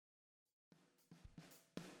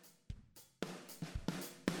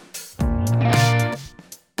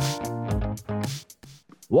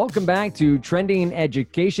Welcome back to Trending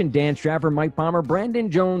Education. Dan Strafford, Mike Palmer, Brandon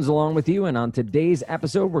Jones along with you. And on today's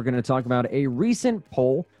episode, we're going to talk about a recent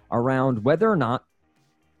poll around whether or not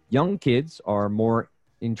young kids are more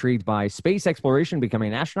intrigued by space exploration,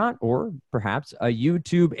 becoming an astronaut, or perhaps a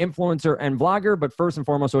YouTube influencer and vlogger. But first and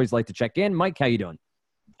foremost, always like to check in. Mike, how you doing?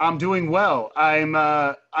 I'm doing well. I'm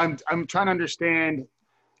trying to understand,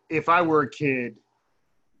 if I were a kid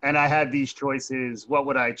and I had these choices, what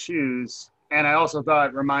would I choose? And I also thought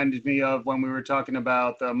it reminded me of when we were talking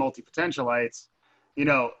about the multi-potentialites. You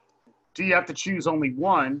know, do you have to choose only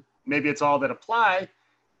one? Maybe it's all that apply.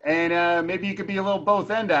 And maybe you could be a little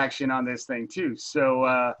both end action on this thing too. So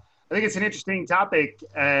I think it's an interesting topic,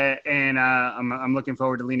 and I'm looking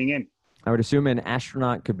forward to leaning in. I would assume an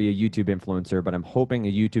astronaut could be a YouTube influencer, but I'm hoping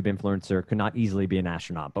a YouTube influencer could not easily be an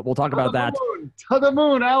astronaut. But we'll talk about that. To the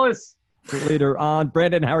moon, Alice. Later on.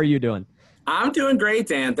 Brandon, how are you doing? I'm doing great,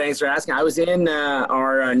 Dan. Thanks for asking. I was in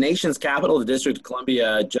our nation's capital, the District of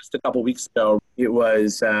Columbia, just a couple weeks ago. It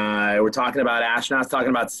was, we're talking about astronauts, talking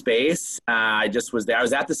about space. I just was there. I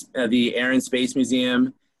was at the Air and Space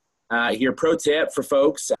Museum here. Pro tip for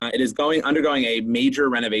folks, it is undergoing a major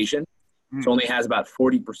renovation. It only has about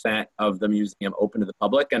 40% of the museum open to the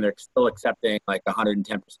public, and they're still accepting like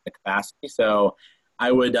 110% capacity. So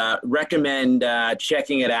I would recommend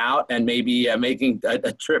checking it out and maybe making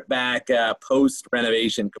a trip back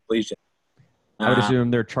post-renovation completion. I would assume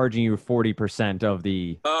they're charging you 40% of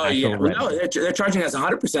the yeah. Well, no, they're charging us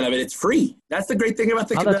 100% of it. It's free. That's the great thing about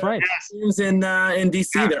the that's right. museums in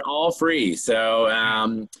D.C. They're all free. So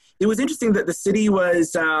it was interesting that the city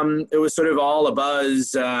was it was sort of all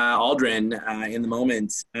abuzz, Aldrin in the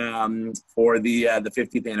moment for the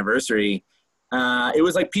 50th anniversary. It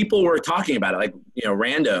was like people were talking about it, like, you know,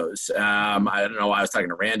 randos. I don't know why I was talking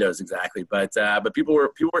to randos exactly, but people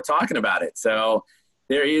were talking about it. So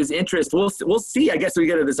there is interest. We'll see. I guess we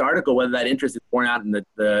get to this article whether that interest is borne out in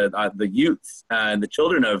the youth and the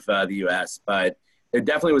children of the U.S. But there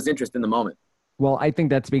definitely was interest in the moment. Well, I think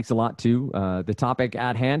that speaks a lot to the topic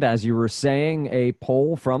at hand. As you were saying, a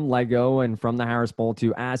poll from Lego and from the Harris Poll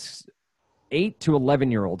to ask 8 to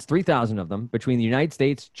 11-year-olds, 3,000 of them, between the United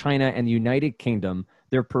States, China, and the United Kingdom,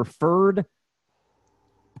 their preferred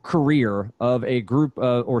career of a group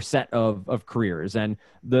or set of careers. And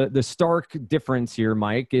the stark difference here,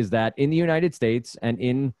 Mike, is that in the United States and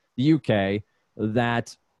in the UK,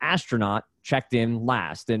 that astronaut checked in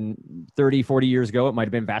last. And 30, 40 years ago, it might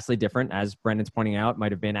have been vastly different. As Brendan's pointing out, it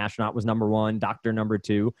might have been astronaut was number one, doctor number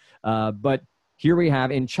two. But here we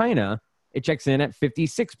have in China, it checks in at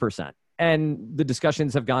 56%. And the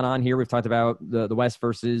discussions have gone on here. We've talked about the West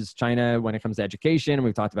versus China when it comes to education.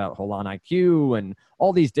 We've talked about Holon IQ and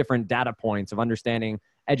all these different data points of understanding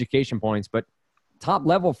education points. But top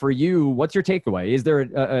level for you, what's your takeaway? Is there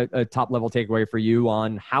a top level takeaway for you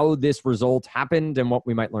on how this result happened and what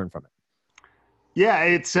we might learn from it? Yeah,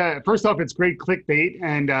 it's first off, it's great clickbait,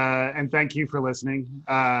 and thank you for listening.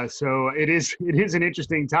 So it is an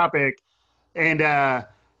interesting topic, and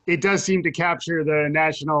it does seem to capture the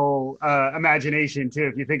national imagination too.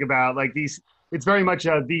 If you think about like these, it's very much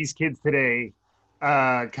a "These Kids Today"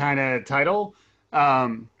 kind of title,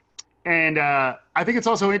 and I think it's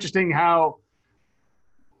also interesting how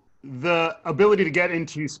the ability to get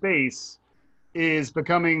into space is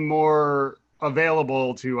becoming more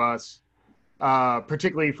available to us,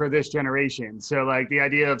 particularly for this generation. So like the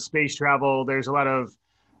idea of space travel, there's a lot of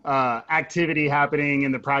activity happening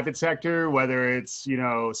in the private sector, whether it's, you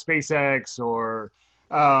know, SpaceX or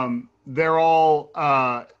they're all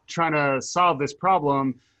trying to solve this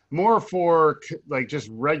problem more for like just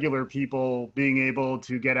regular people being able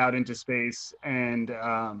to get out into space. And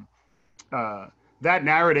that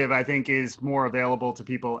narrative, I think, is more available to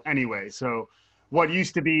people anyway. So what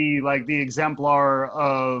used to be like the exemplar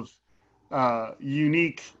of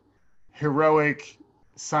unique, heroic,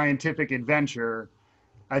 scientific adventure,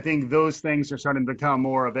 I think those things are starting to become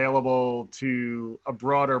more available to a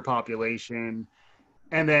broader population.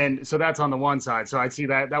 And then, so that's on the one side. So I see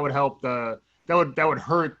that would help that would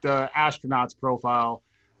hurt the astronauts profile.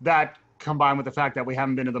 That combined with the fact that we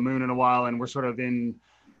haven't been to the moon in a while and we're sort of in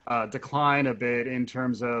decline a bit in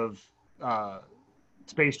terms of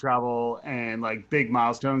space travel and like big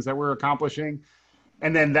milestones that we're accomplishing.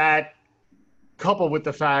 And then that coupled with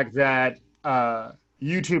the fact that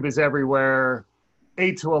YouTube is everywhere,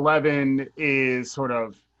 8 to 11 is sort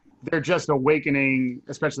of, they're just awakening,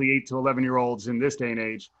 especially 8 to 11-year-olds in this day and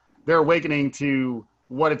age. They're awakening to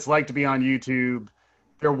what it's like to be on YouTube.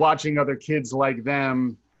 They're watching other kids like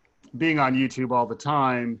them being on YouTube all the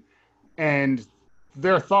time. And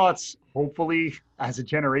their thoughts, hopefully, as a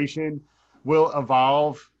generation, will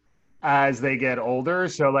evolve as they get older.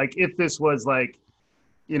 So like if this was like,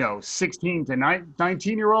 16 to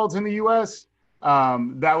 19-year-olds in the US,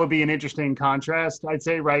 that would be an interesting contrast, I'd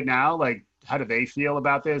say right now. Like, how do they feel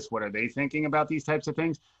about this? What are they thinking about these types of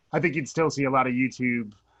things? I think you'd still see a lot of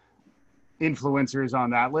YouTube influencers on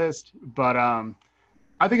that list, but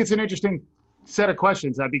I think it's an interesting set of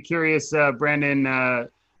questions. I'd be curious, Brandon,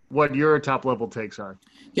 what your top level takes are.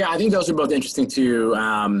 Yeah, I think those are both interesting too.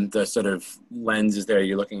 The sort of lenses there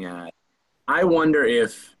you're looking at. I wonder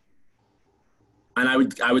if, and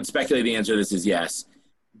I would speculate the answer to this is yes.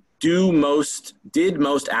 Did most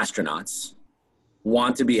astronauts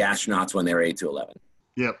want to be astronauts when they were 8 to 11?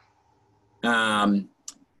 Yep.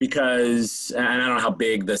 Because, and I don't know how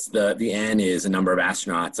big the N is, a number of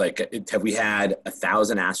astronauts. Like, have we had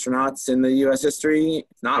 1,000 astronauts in the U.S. history?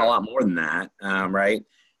 It's not a lot more than that, right?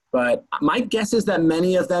 But my guess is that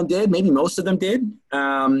many of them did, maybe most of them did.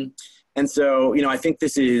 And so, I think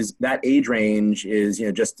that age range is,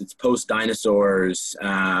 just it's post-dinosaurs,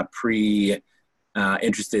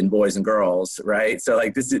 interested in boys and girls, right? So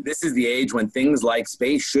like this is the age when things like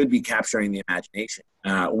space should be capturing the imagination.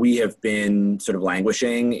 We have been sort of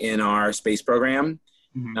languishing in our space program.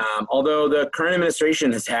 Mm-hmm. Although the current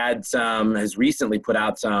administration has recently put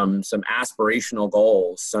out some aspirational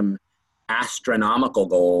goals, some astronomical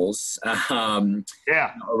goals around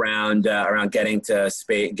getting to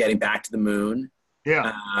space, getting back to the moon.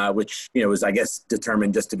 Yeah. Which, was, I guess,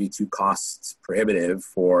 determined just to be too cost prohibitive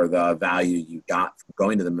for the value you got from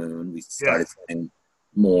going to the moon. We started sending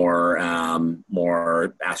more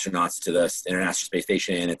astronauts to the International Space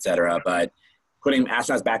Station, et cetera. But putting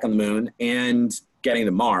astronauts back on the moon and getting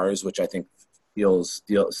to Mars, which I think feels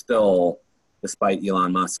still, despite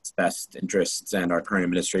Elon Musk's best interests and our current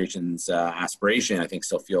administration's aspiration, I think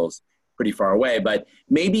still feels pretty far away. But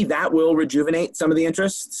maybe that will rejuvenate some of the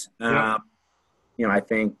interests. I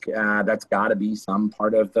think that's got to be some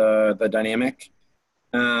part of the dynamic.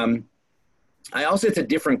 I also, it's a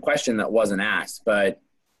different question that wasn't asked, but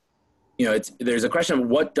there's a question of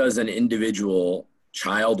what does an individual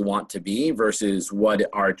child want to be versus what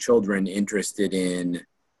are children interested in,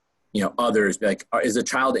 others. Like, is a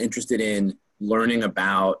child interested in learning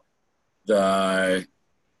about the,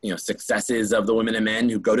 successes of the women and men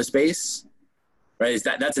who go to space? Right?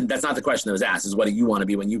 That's not the question that was asked. Is what do you want to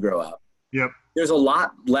be when you grow up? Yep. There's a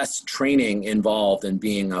lot less training involved in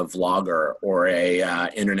being a vlogger or a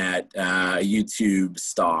internet YouTube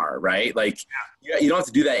star, right? Like, you don't have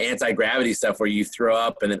to do that anti-gravity stuff where you throw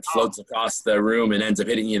up and it floats across the room and ends up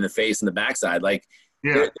hitting you in the face and the backside. Like,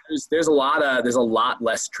 there's a lot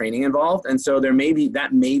less training involved, and so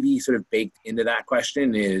that may be sort of baked into that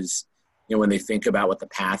question is, when they think about what the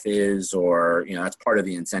path is, or that's part of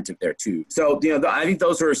the incentive there too. So I think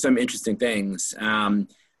those are some interesting things. Dan,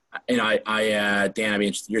 I'd be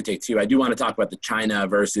interested in your take too. I do want to talk about the China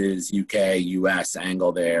versus UK, US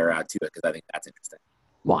angle there too, because I think that's interesting.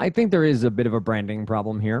 Well, I think there is a bit of a branding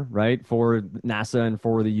problem here, right? For NASA and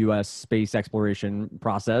for the US space exploration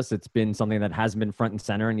process, it's been something that has been front and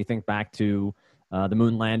center. And you think back to the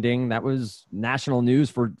moon landing, that was national news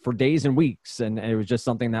for days and weeks. And it was just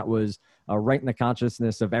something that was right in the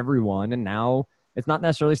consciousness of everyone. And now it's not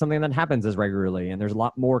necessarily something that happens as regularly. And there's a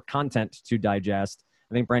lot more content to digest.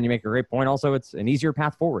 I think, Brandon, you make a great point. Also, it's an easier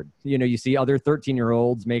path forward. You see other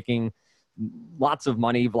 13-year-olds making lots of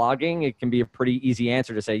money vlogging. It can be a pretty easy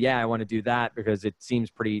answer to say, yeah, I want to do that because it seems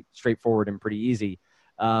pretty straightforward and pretty easy.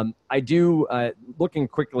 Looking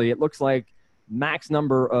quickly, it looks like max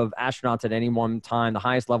number of astronauts at any one time, the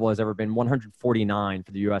highest level has ever been 149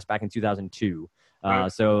 for the U.S. back in 2002.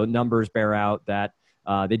 So numbers bear out that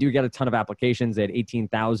they do get a ton of applications. They had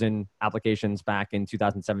 18,000 applications back in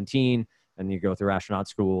 2017. And you go through astronaut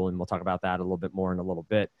school, and we'll talk about that a little bit more in a little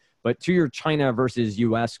bit. But to your China versus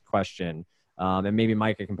U.S. question, and maybe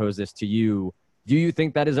Mike, I can pose this to you. Do you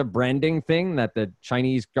think that is a branding thing, that the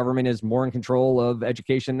Chinese government is more in control of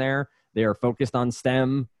education there? They are focused on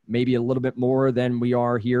STEM maybe a little bit more than we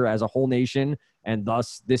are here as a whole nation, and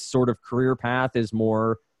thus this sort of career path is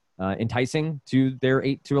more enticing to their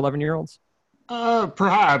 8 to 11-year-olds?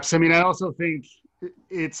 Perhaps. I mean, I also think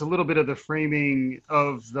it's a little bit of the framing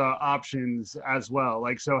of the options as well.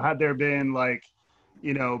 Like, so had there been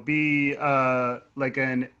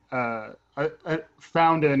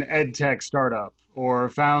found an ed tech startup, or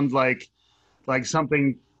found like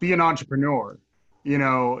something, be an entrepreneur,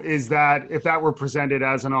 is that, if that were presented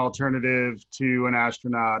as an alternative to an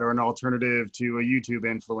astronaut or an alternative to a YouTube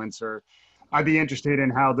influencer, I'd be interested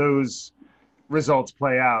in how those results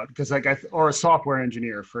play out. Because or a software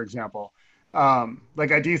engineer, for example.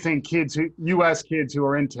 I do think U.S. kids who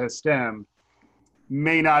are into STEM,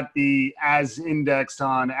 may not be as indexed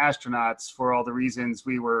on astronauts for all the reasons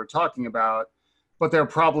we were talking about, but there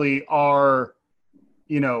probably are,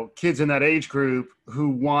 kids in that age group who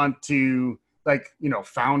want to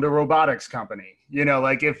found a robotics company,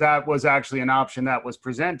 like if that was actually an option that was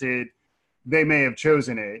presented, they may have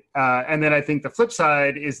chosen it. And then I think the flip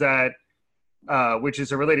side is that, which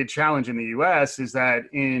is a related challenge in the US, is that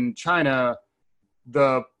in China,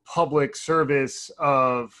 the public service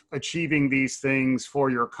of achieving these things for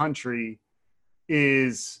your country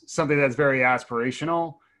is something that's very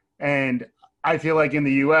aspirational. And I feel like in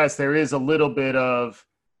the US, there is a little bit of,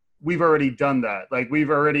 we've already done that. Like we've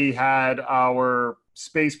already had our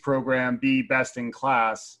space program be best in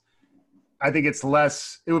class. I think it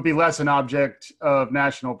would be less an object of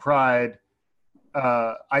national pride,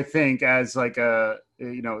 I think, as like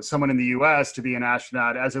someone in the US to be an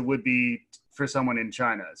astronaut as it would be for someone in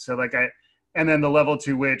China. So and then the level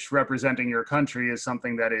to which representing your country is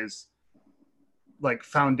something that is like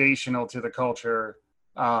foundational to the culture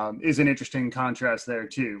is an interesting contrast there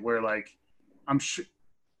too, where like, I'm sure,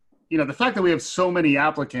 the fact that we have so many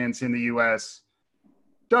applicants in the US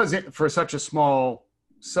does it for such a small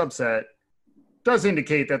subset does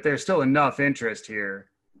indicate that there's still enough interest here.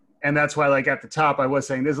 And that's why, like at the top, I was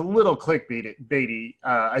saying there's a little clickbaity,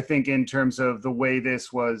 I think, in terms of the way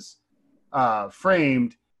this was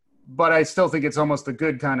framed. But I still think it's almost a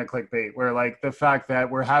good kind of clickbait, where like the fact that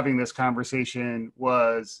we're having this conversation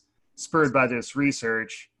was spurred by this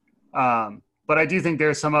research. But I do think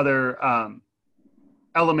there's some other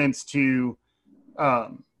elements to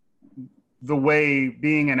the way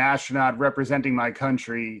being an astronaut representing my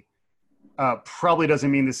country probably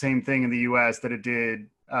doesn't mean the same thing in the US that it did,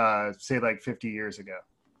 say, like 50 years ago.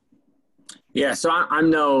 Yeah, so I'm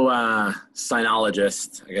no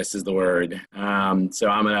sinologist, I guess is the word. So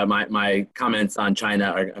I'm gonna my comments on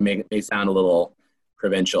China may sound a little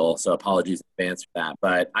provincial, so apologies in advance for that.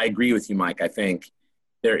 But I agree with you, Mike. I think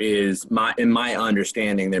there is, in my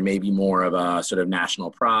understanding, there may be more of a sort of national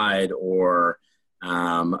pride or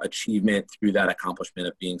achievement through that accomplishment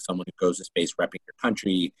of being someone who goes to space repping your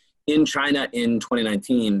country in China in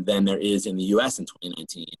 2019 than there is in the US in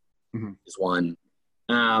 2019, is one.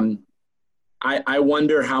 I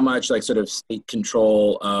wonder how much like sort of state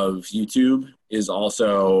control of YouTube is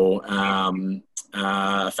also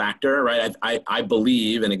a factor, right? I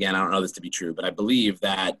believe, and again, I don't know this to be true, but I believe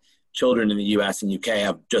that children in the US and UK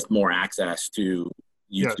have just more access to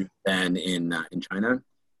YouTube than in China.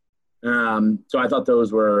 So I thought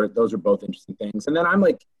those were both interesting things. And then I'm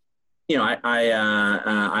like,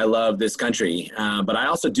 I love this country, but I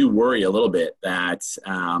also do worry a little bit that,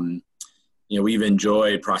 we've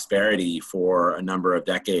enjoyed prosperity for a number of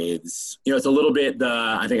decades. It's a little bit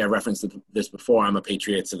I think I referenced this before. I'm a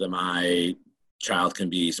patriot so that my son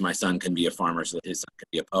can be a farmer so that his son can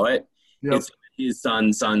be a poet. Yep. It's his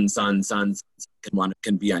sons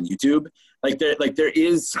can be on YouTube. There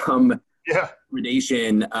is some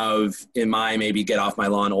gradation of, in my maybe get off my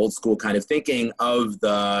lawn old school kind of thinking of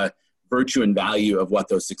the virtue and value of what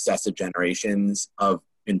those successive generations of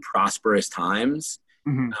in prosperous times,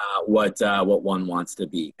 what one wants to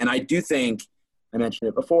be. And I do think, I mentioned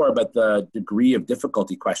it before, but the degree of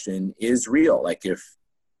difficulty question is real. Like if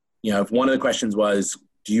one of the questions was,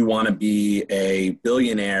 do you want to be a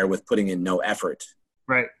billionaire with putting in no effort?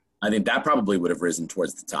 Right. I think that probably would have risen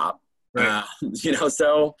towards the top. Right.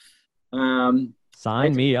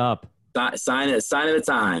 Sign me up. Sign of the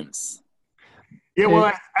times. Yeah,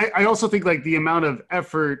 well, I also think like the amount of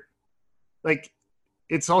effort, like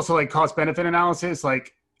it's also like cost benefit analysis,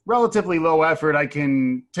 like relatively low effort, I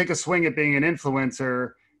can take a swing at being an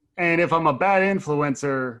influencer. And if I'm a bad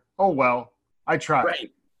influencer, oh, well, I tried.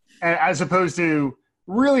 Right. As opposed to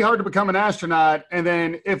really hard to become an astronaut. And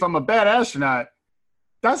then if I'm a bad astronaut,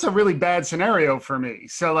 that's a really bad scenario for me.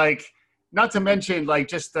 So like, not to mention like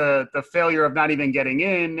just the failure of not even getting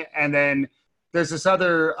in. And then there's this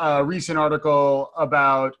other recent article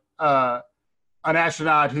about an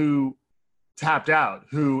astronaut who tapped out,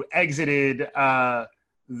 who exited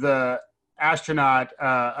the astronaut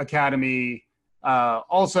academy.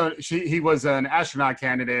 Also, he was an astronaut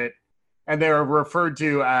candidate, and they were referred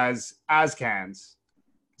to as ASCANs.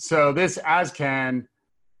 So this ASCAN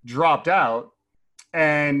dropped out,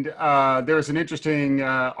 and there's an interesting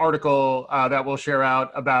article that we'll share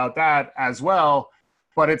out about that as well.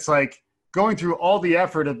 But it's like going through all the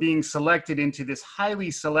effort of being selected into this highly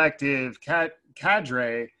selective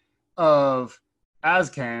cadre of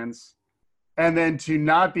ASCANs, and then to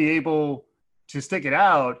not be able to stick it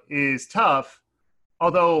out is tough.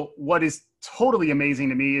 Although what is totally amazing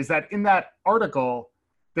to me is that in that article,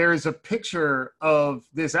 there is a picture of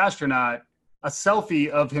this astronaut a selfie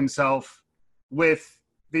of himself with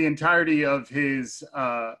the entirety of his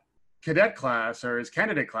cadet class or his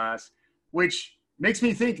candidate class, which makes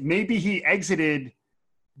me think maybe he exited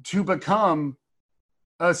to become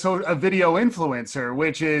a video influencer,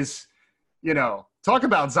 which is, talk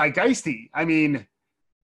about zeitgeisty. I mean,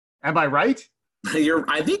 am I right?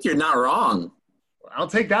 I think you're not wrong. I'll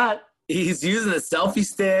take that. He's using a selfie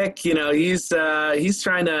stick. He's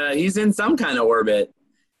in some kind of orbit.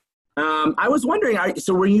 I was wondering,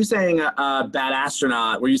 so were you saying a bad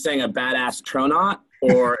astronaut? Were you saying a bad astronaut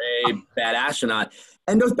or a bad astronaut?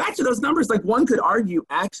 And goes back to those numbers. Like, one could argue,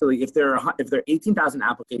 actually, if there are 18,000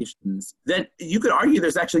 applications, that you could argue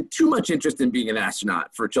there's actually too much interest in being an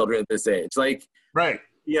astronaut for children at this age. Like, right.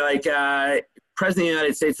 President of the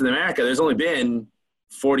United States of America, there's only been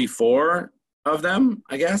 44 of them,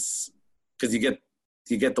 I guess, because you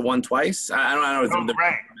get the one twice. I don't know.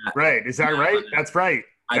 Right. Is that right? That's right.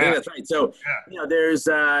 I think that's right. So, there's,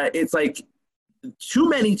 it's like too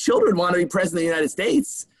many children want to be president of the United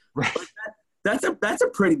States. Right. That's a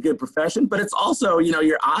pretty good profession, but it's also,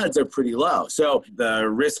 your odds are pretty low. So the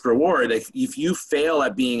risk reward, if you fail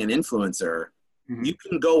at being an influencer, you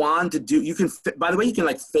can go on to by the way, you can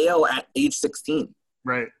like fail at age 16.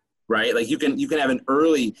 Right. Right. Like you can have an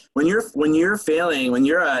early, when you're failing, when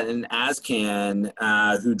you're an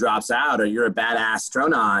ASCAN who drops out, or you're a bad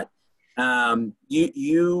astronaut,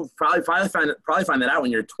 you probably find that out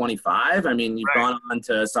when you're 25. I mean, you've gone on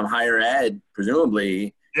to some higher ed,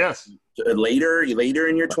 presumably. Yes. Later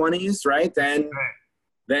in your 20s, right? Then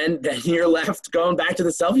you're left going back to the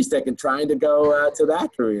selfie stick and trying to go to that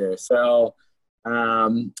career. So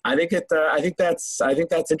I think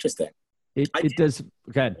that's interesting. It does.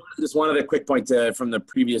 Go ahead. Just one other quick point from the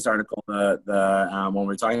previous article, the one we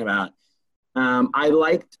were talking about. I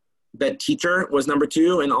liked that teacher was number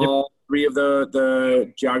 2 in all 3 of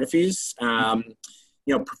the geographies.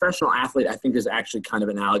 Professional athlete, I think, is actually kind of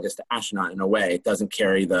analogous to astronaut in a way. It doesn't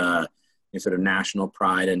carry the sort of national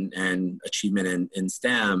pride and achievement in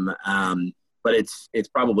STEM, but it's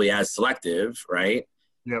probably as selective, right?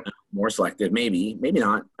 Yep. More selective, maybe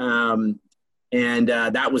not. And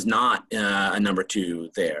that was not a number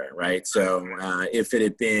 2 there, right? So if it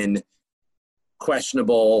had been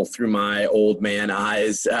questionable through my old man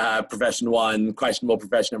eyes, profession 1, questionable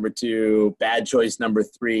profession number 2, bad choice number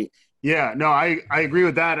 3. Yeah, no, I agree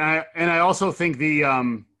with that. And I also think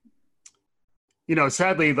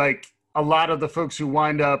sadly, like a lot of the folks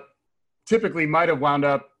who typically might have wound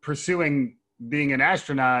up pursuing being an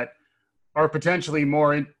astronaut are potentially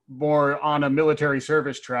more on a military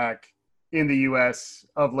service track in the U.S.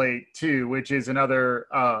 of late too, which is another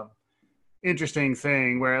interesting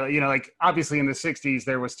thing where, like obviously in the 60s,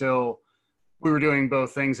 we were doing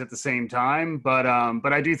both things at the same time. But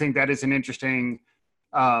I do think that is an interesting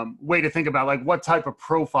way to think about like what type of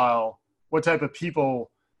profile, what type of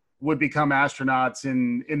people would become astronauts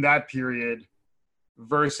in that period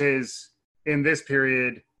versus in this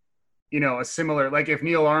period, a similar, like if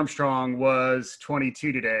Neil Armstrong was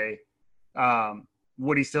 22 today,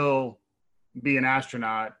 would he still be an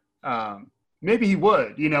astronaut? Maybe he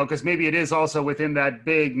would, because maybe it is also within that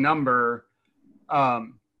big number.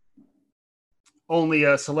 Only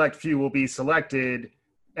a select few will be selected,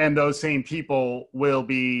 and those same people will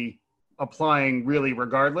be applying really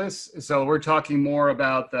regardless. So we're talking more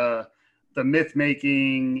about the myth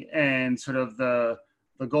making and sort of the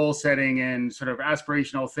goal setting and sort of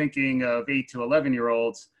aspirational thinking of 8 to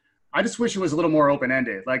 11-year-olds. I just wish it was a little more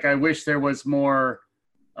open-ended. Like I wish there was more,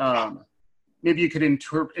 maybe you could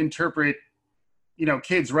interpret,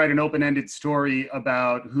 kids write an open-ended story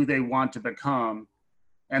about who they want to become.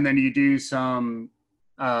 And then you do some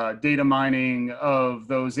data mining of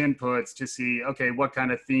those inputs to see, okay, what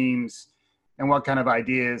kind of themes and what kind of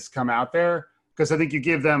ideas come out there. Because I think you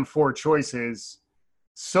give them 4 choices,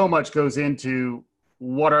 so much goes into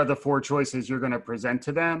what are the 4 choices you're going to present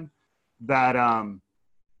to them that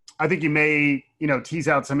I think you may, tease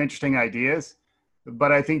out some interesting ideas,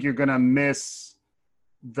 but I think you're going to miss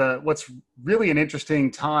what's really an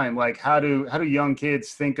interesting time. Like how do young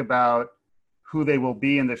kids think about who they will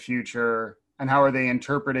be in the future and how are they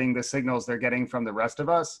interpreting the signals they're getting from the rest of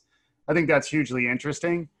us? I think that's hugely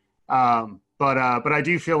interesting. But I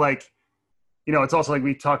do feel like, it's also like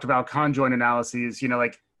we talked about conjoint analyses,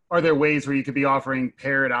 like, are there ways where you could be offering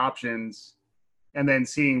paired options and then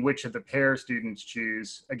seeing which of the pair students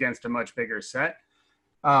choose against a much bigger set?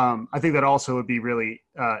 I think that also would be really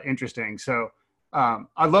interesting. So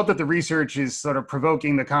I love that the research is sort of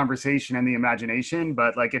provoking the conversation and the imagination,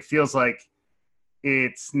 but like, it feels like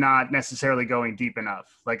it's not necessarily going deep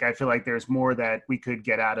enough. Like, I feel like there's more that we could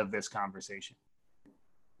get out of this conversation.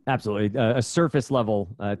 Absolutely. A surface level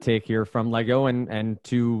take here from Lego. And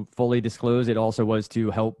to fully disclose, it also was to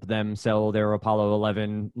help them sell their Apollo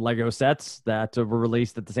 11 Lego sets that were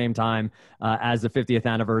released at the same time as the 50th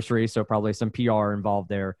anniversary. So probably some PR involved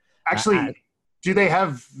there. Actually, do they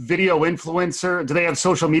have video influencer? Do they have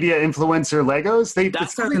social media influencer Legos?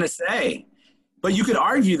 That's what I was going to say. But you could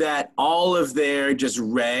argue that all of their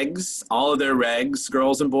regs,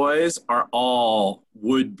 girls and boys, are all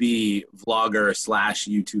would-be vlogger /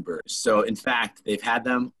 YouTubers. So in fact, they've had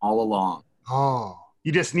them all along. Oh,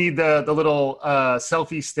 you just need the little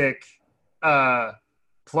selfie stick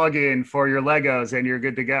plug-in for your Legos, and you're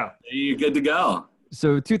good to go. You're good to go.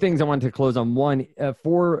 So two things I wanted to close on. One,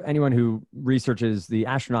 for anyone who researches the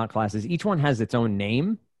astronaut classes, each one has its own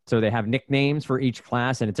name. So they have nicknames for each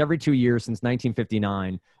class, and it's every 2 years since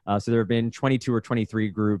 1959. So there have been 22 or 23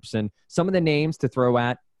 groups. And some of the names to throw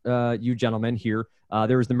at you gentlemen here,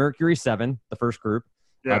 there was the Mercury 7, the first group.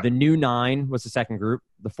 Yeah. The New 9 was the second group.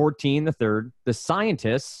 The 14, the third. The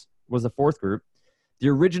Scientists was the fourth group. The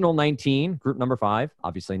Original 19, group number 5.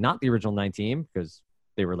 Obviously not the Original 19 because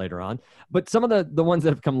they were later on. But some of the ones that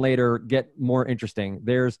have come later get more interesting.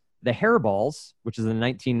 There's the Hairballs, which is the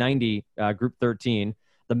 1990 group 13.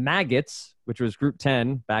 The Maggots, which was group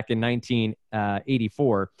 10 back in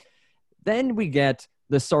 1984. Then we get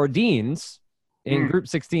the Sardines in group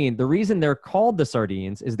 16. The reason they're called the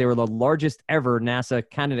Sardines is they were the largest ever NASA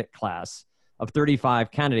candidate class of 35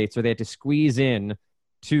 candidates. So they had to squeeze in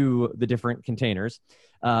to the different containers.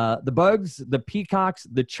 The Bugs, the Peacocks,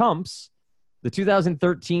 the Chumps. The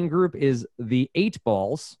 2013 group is the 8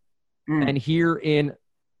 Balls. And here in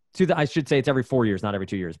I should say it's every 4 years, not every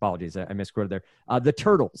 2 years. Apologies, I misquoted there. The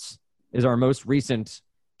Turtles is our most recent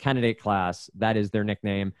candidate class. That is their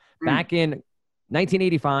nickname. Back in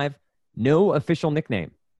 1985, no official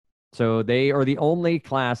nickname. So they are the only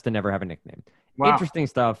class to never have a nickname. Wow. Interesting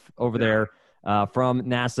stuff over there from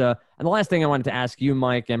NASA. And the last thing I wanted to ask you,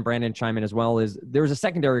 Mike, and Brandon chime in as well, is there's a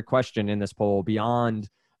secondary question in this poll beyond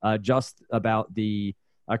just about the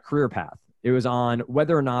career path. It was on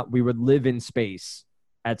whether or not we would live in space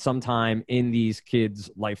at some time in these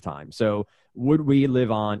kids' lifetime. So would we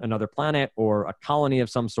live on another planet or a colony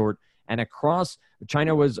of some sort? And across,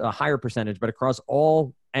 China was a higher percentage, but across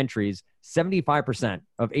all entries, 75%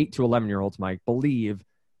 of 8 to 11-year-olds, Mike, believe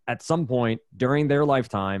at some point during their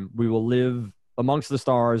lifetime, we will live amongst the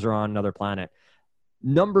stars or on another planet.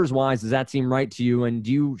 Numbers-wise, does that seem right to you? And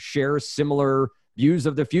do you share similar views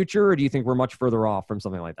of the future, or do you think we're much further off from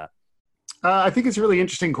something like that? I think it's a really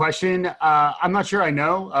interesting question. I'm not sure I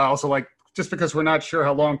know. Also, like, just because we're not sure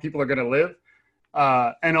how long people are going to live,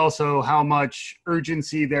 and also how much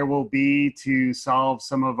urgency there will be to solve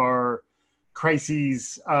some of our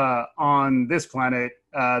crises on this planet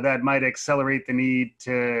that might accelerate the need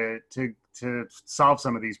to solve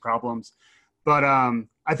some of these problems. But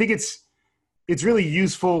I think it's really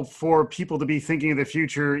useful for people to be thinking of the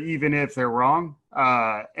future, even if they're wrong.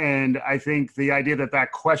 And I think the idea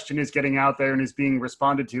that question is getting out there and is being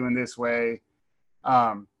responded to in this way,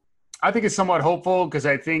 I think is somewhat hopeful, because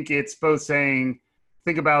I think it's both saying,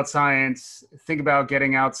 think about science, think about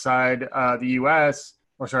getting outside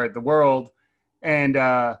the world. And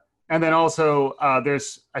then also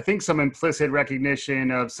there's, I think, some implicit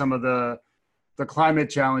recognition of some of the climate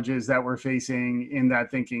challenges that we're facing in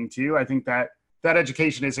that thinking too. I think that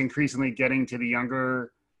education is increasingly getting to the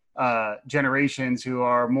younger generations who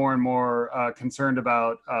are more and more concerned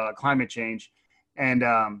about climate change. And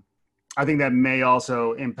I think that may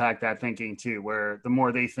also impact that thinking too, where the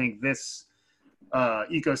more they think this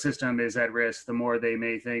ecosystem is at risk, the more they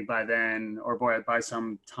may think by then, or by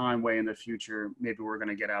some time way in the future, maybe we're going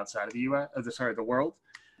to get outside of the world.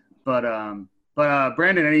 But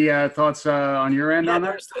Brandon, any thoughts on your end on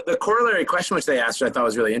that? The corollary question which they asked, which I thought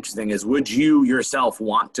was really interesting, is would you yourself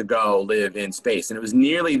want to go live in space? And it was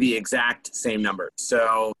nearly the exact same number.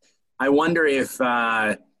 So I wonder if,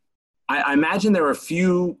 I imagine there were a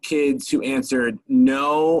few kids who answered,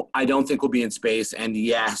 no, I don't think we'll be in space, and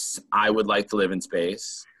yes, I would like to live in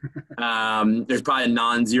space. There's probably a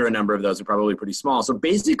non-zero number of those, are probably pretty small. So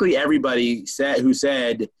basically everybody who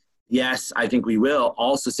said, yes, I think we will,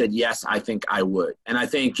 also said, yes, I think I would. And I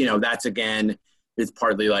think, that's, again, it's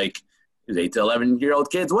partly like 8 to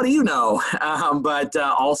 11-year-old kids, what do you know? But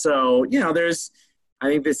also, I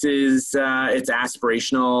think this is, it's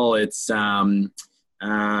aspirational. It's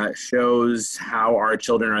shows how our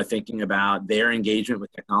children are thinking about their engagement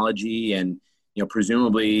with technology, and,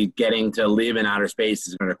 presumably getting to live in outer space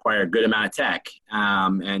is going to require a good amount of tech.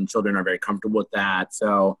 And children are very comfortable with that.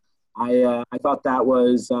 So I thought that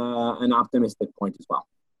was an optimistic point as well.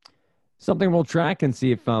 Something we'll track and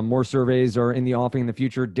see if more surveys are in the offing in the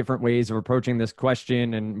future, different ways of approaching this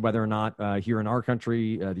question, and whether or not here in our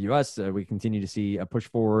country, the U.S., we continue to see a push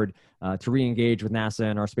forward to re-engage with NASA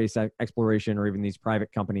and our space exploration, or even these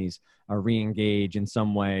private companies re-engage in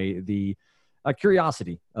some way the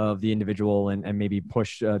curiosity of the individual and maybe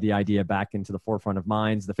push the idea back into the forefront of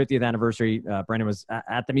minds. The 50th anniversary, Brandon was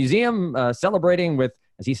at the museum celebrating with,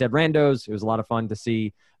 as he said, randos. It was a lot of fun to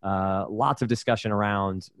see. Lots of discussion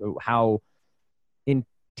around how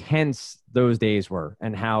intense those days were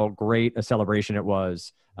and how great a celebration it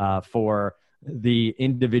was for the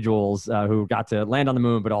individuals who got to land on the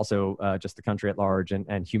moon, but also just the country at large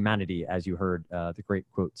and humanity, as you heard the great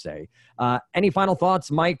quote say. Any final thoughts,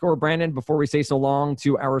 Mike or Brandon, before we say so long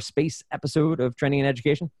to our space episode of Trending in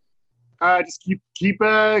Education? Just keep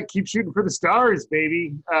shooting for the stars,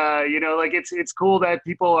 baby. Like it's cool that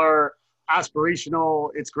people are aspirational.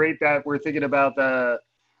 It's great that we're thinking about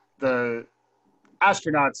the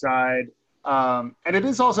astronaut side. And it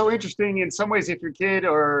is also interesting in some ways if your kid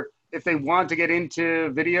or if they want to get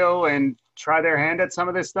into video and try their hand at some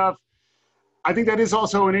of this stuff. I think that is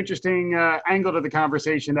also an interesting angle to the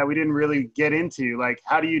conversation that we didn't really get into. Like,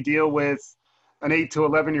 how do you deal with an 8 to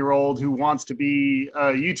 11-year-old who wants to be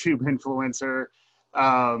a YouTube influencer?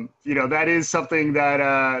 That is something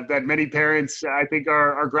that many parents, I think,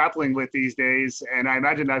 are grappling with these days, and I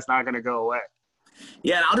imagine that's not going to go away.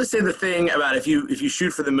 Yeah, and I'll just say the thing about if you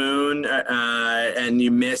shoot for the moon and you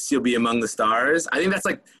miss, you'll be among the stars. I think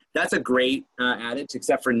that's a great adage,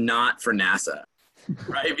 except for not for NASA,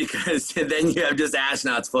 right? Because then you have just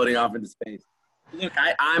astronauts floating off into space. Look,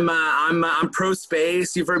 I'm pro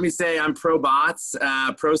space. You've heard me say I'm pro bots,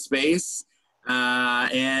 pro space.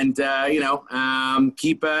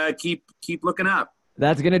 Keep looking up.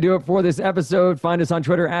 That's going to do it for this episode. Find us on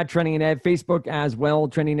Twitter at Trending in Ed, Facebook as well,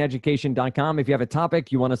 trendingeducation.com. If you have a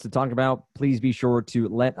topic you want us to talk about, please be sure to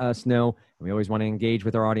let us know. We always want to engage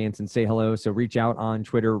with our audience and say hello. So reach out on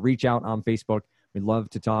Twitter, reach out on Facebook. We'd love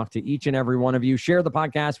to talk to each and every one of you. Share the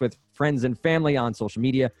podcast with friends and family on social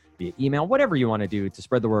media, via email, whatever you want to do to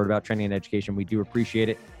spread the word about Trending in Education. We do appreciate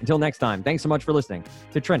it. Until next time, thanks so much for listening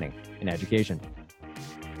to Trending in Education.